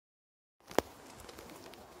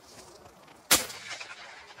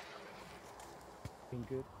Been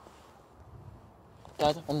good.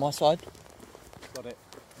 Dad, on my side. Got it.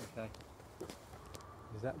 Okay.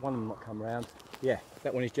 Is that one of them not come round? Yeah,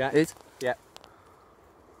 that one is Jack. Is? Yeah.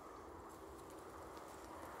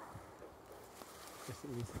 Yes, it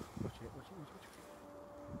is. Watch it, watch it, watch it.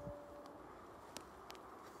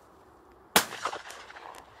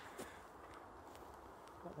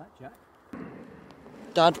 Got that, Jack.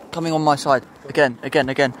 Dad, coming on my side. Again.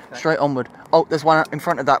 Okay. Straight onward. Oh, there's one in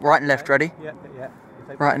front of that. Right and left, ready? Yeah.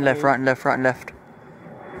 Right and left, right and left, right and left.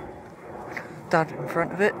 Dad, in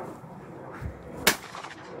front of it.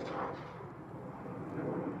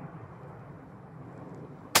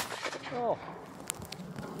 Oh,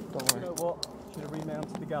 Don't you worry. know what? Should have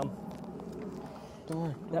remounted the gun. Don't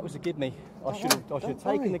worry. That was a give me. I should have Don't taken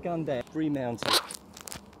worry. the gun down, remounted.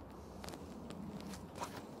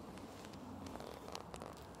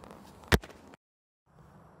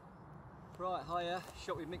 Right, hiya,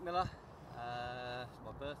 shot with Mick Miller. It's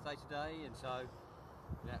my birthday today, and so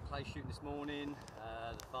we had clay shooting this morning.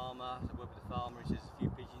 The farmer, I work with the farmer, he says a few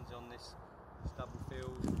pigeons on this stubble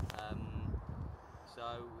field.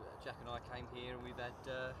 So Jack and I came here and we've had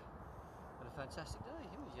a fantastic day,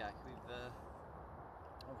 haven't we, Jack? We've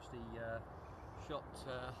obviously shot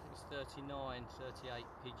I think it's 38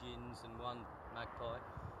 pigeons and one magpie.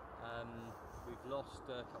 We've lost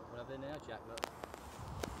a couple of them over there now, Jack, look.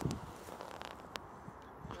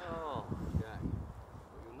 Oh, Jack,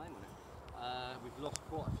 got your name on it. We've lost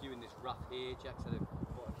quite a few in this rough here. Jack's had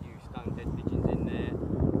quite a few stone-dead pigeons in there,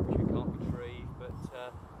 which we can't retrieve. But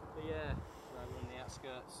yeah, so we're on the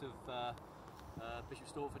outskirts of Bishop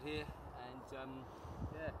Stortford here, and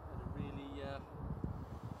yeah, had a really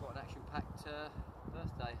quite an action-packed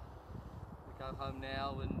birthday. We go home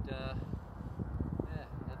now and yeah,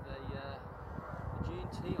 have a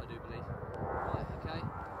G&T, I do believe. Right, okay.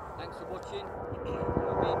 Thanks for watching.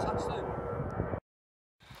 We'll be in touch soon.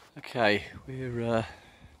 Okay, we're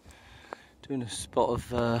doing a spot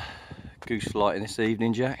of goose lighting this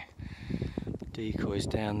evening, Jack. Decoys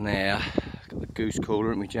down there. Got the goose caller,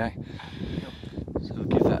 haven't we, Jack? So we'll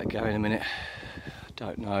give that a go in a minute. I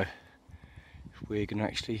don't know if we're going to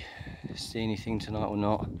actually see anything tonight or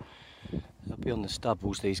not. They'll be on the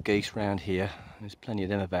stubbles, these geese round here. There's plenty of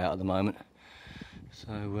them about at the moment.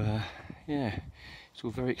 So yeah, it's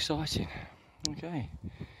all very exciting. Okay.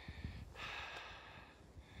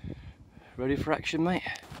 Ready for action, mate?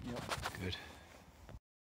 Yep. Good.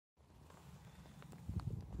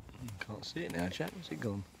 Can't see it now, Jack. Where's it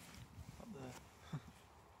gone? Up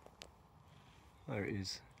there. There it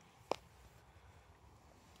is.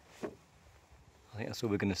 I think that's all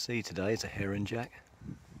we're going to see today is a heron, Jack.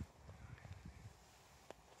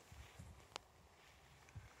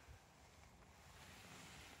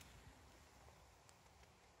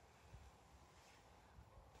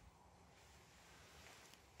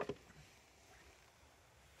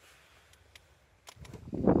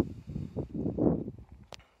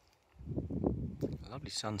 Lovely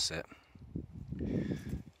sunset.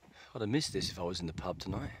 I'd have missed this if I was in the pub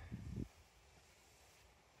tonight.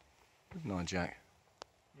 Wouldn't I, Jack?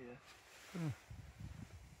 Yeah.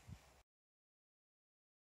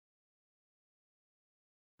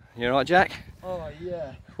 You alright, Jack? Oh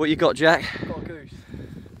yeah. What you got, Jack? Got a goose.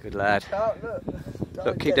 Good lad. Oh look.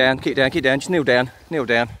 Look, keep down. Just kneel down.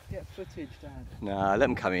 Get footage, Dad. Nah, let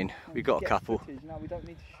them come in. We've got a couple. Footage. No, we don't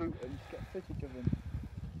need to shoot them. Just get footage of them.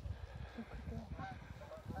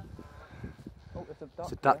 Oh, there's a duck.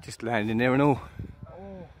 There's a duck just landing in there and all.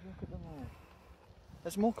 Oh, look at them all.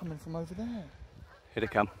 There's more coming from over there. Here they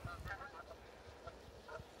come.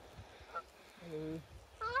 Hello.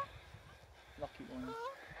 Lucky one.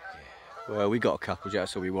 Well, we got a couple, Jack,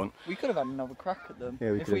 that's all we want. We could have had another crack at them.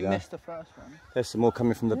 Yeah, we if could we have done. missed the first one. There's some more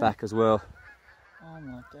coming from the back as well. Oh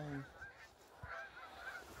my days.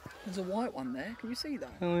 There's a white one there. Can you see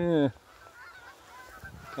that? Oh yeah.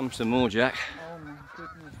 Come some more, Jack. Oh my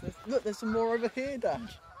goodness. Look, there's some more over here, Dad.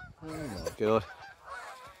 Oh my god.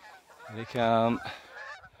 Here they come.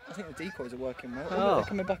 I think the decoys are working well. Oh. Look, they're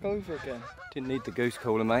coming back over again. Didn't need the goose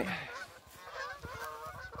caller, mate.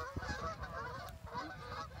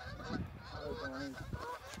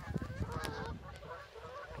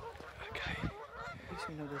 Okay. At least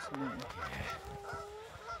we know there's some there.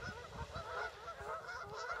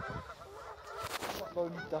 That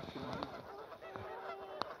lone duck in there.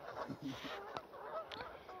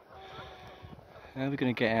 How are we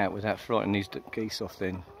going to get out without frightening these geese off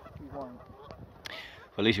then? We won't.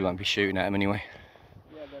 Well, at least we won't be shooting at them anyway.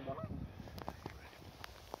 Yeah, they're lucky.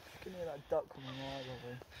 Can you hear that duck coming right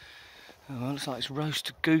over? Oh, well, looks like it's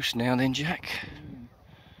roast goose now then, Jack.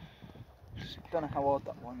 Don't know how hard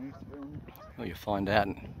that one is, to be honest. Well, you'll find out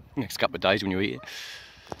in the next couple of days when you eat it.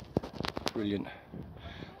 Brilliant.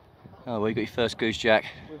 Oh, well, you got your first goose, Jack.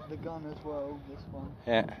 With the gun as well, this one.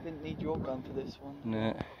 Yeah. Didn't need your gun for this one.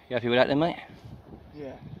 No. You happy with that then, mate?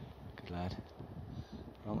 Yeah. Good lad.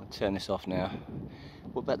 I'm going to turn this off now.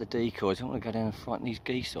 What about the decoys? I want to go down and frighten these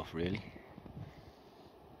geese off, really.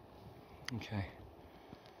 Okay.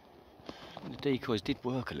 The decoys did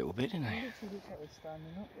work a little bit, didn't they? It looks like it's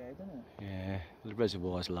standing up there, doesn't it? Yeah, well, the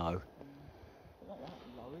reservoir's low. But not that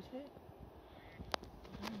low, is it?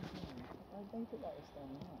 They look like they're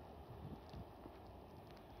standing up.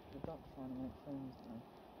 The duck's trying to make friends now.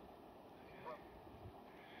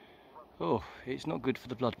 Oh, it's not good for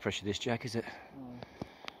the blood pressure, this, Jack, is it?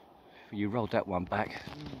 No. You rolled that one back.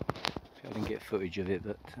 I didn't get footage of it,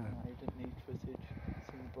 but... No, you didn't need footage.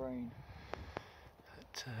 It's in the brain.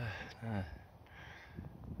 But, no.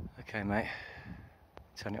 Okay, mate.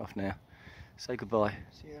 Turn it off now. Say goodbye.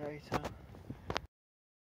 See you later.